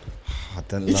think? I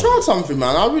don't You know. tried something,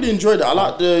 man. I really enjoyed it. I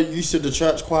like the use of the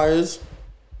church choirs.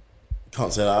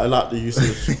 Can't say that. I like the use of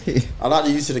the, I like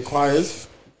the use of the choirs.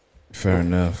 Fair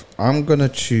enough. I'm gonna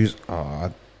choose.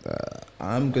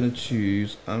 I'm gonna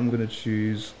choose.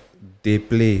 "They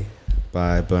Play"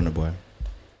 by Burna Boy.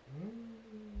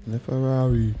 Le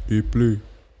Ferrari, they play.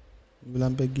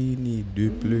 Lamborghini, they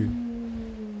play.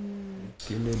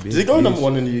 Did it go number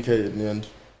one in the UK in the end?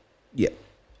 Yeah,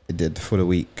 it did for the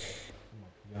week.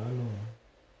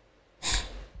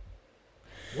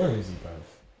 Where is he, bruv?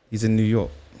 He's in New York,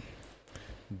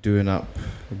 doing up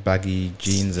baggy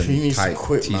jeans He and needs to tight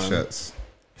quit, man. t-shirts.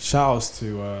 Shoutouts to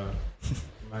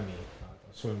Manny.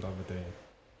 I saw him the other day.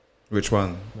 Which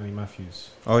one? Manny Matthews.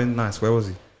 Oh, nice. Where was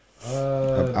he?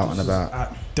 Out and this was about.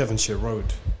 at Devonshire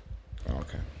Road. Oh,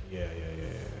 okay. Yeah.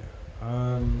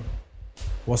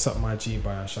 What's Up My G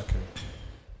by Ashake.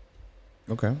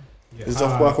 Okay. Yeah. Is it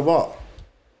off work of art?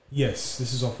 Yes,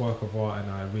 this is off work of art, and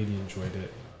I really enjoyed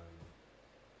it.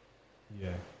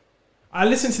 Yeah, I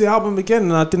listened to the album again,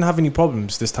 and I didn't have any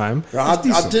problems this time. I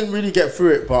decent. didn't really get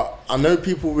through it, but I know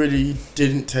people really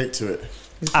didn't take to it.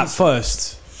 At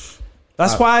first,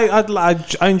 that's why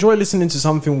I enjoy listening to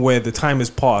something where the time has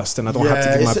passed, and I don't have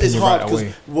to give my it's opinion hard right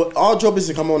because away. our job is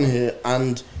to come on here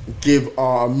and give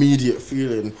our immediate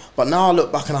feeling. But now I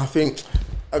look back and I think,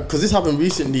 because this happened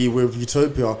recently with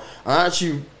Utopia, I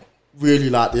actually really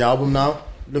like the album now.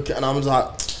 Look at, and I was like,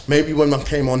 maybe when I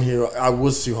came on here, I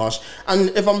was too harsh. And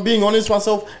if I'm being honest with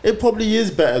myself, it probably is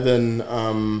better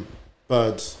than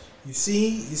Birds. You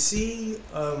see,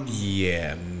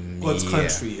 Yeah. God's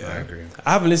Country. Yeah. I agree.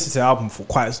 I haven't listened to the album for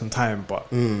quite some time, but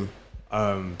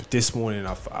this morning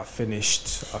I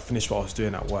finished what I was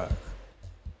doing at work,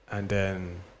 and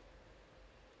then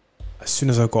as soon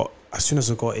as I got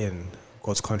in,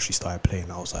 God's Country started playing.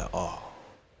 I was like, oh,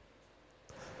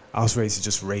 I was ready to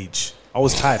just rage. I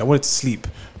was tired. I wanted to sleep,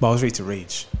 but I was ready to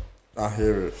rage. I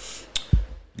hear it.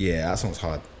 Yeah, that song's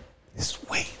hard. It's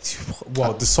way too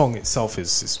well. The song itself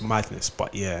is madness,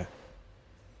 but yeah.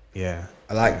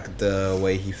 I like the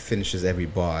way he finishes every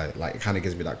bar. Like, it kind of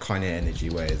gives me like Kanye energy,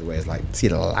 where it's like, see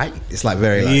the light. It's like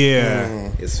very like,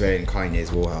 Yeah. It's very in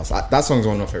Kanye's wheelhouse. That song's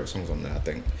one of my favorite songs on there, I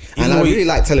think. Even And I though really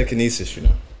like Telekinesis. You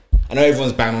know, I know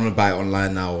everyone's banging on about it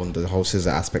online now on the whole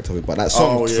scissor aspect of it, but that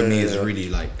song for me is really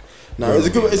like. No,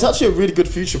 it's actually a really good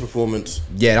Future performance.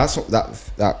 Yeah,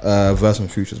 that verse on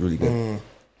Future is really good.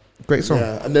 Great song.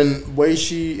 Yeah, and then way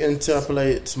she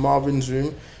interpolates Marvin's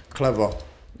Room, clever.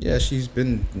 Yeah, she's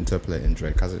been interpolating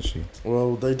Drake, hasn't she?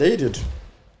 Well, they dated.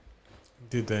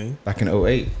 Did they? Back in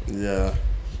 08. Yeah.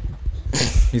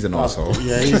 He's an asshole.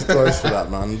 Yeah, he's gross for that,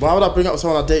 man. Why would I bring up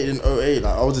someone I dated in 08?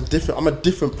 Like, I'm a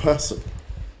different person.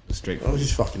 Straight. Oh,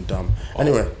 he's fucking dumb.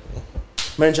 Anyway,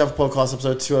 Main Chapel Podcast,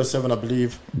 episode 207, I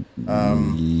believe.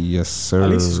 Yes, sir. At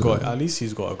least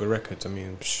he's got a good record. I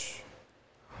mean,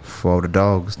 For the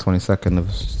Dogs, 22nd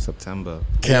of September.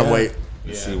 Can't wait.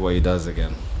 Let's see what he does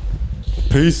again.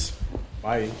 Peace.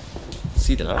 bye.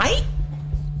 See the light?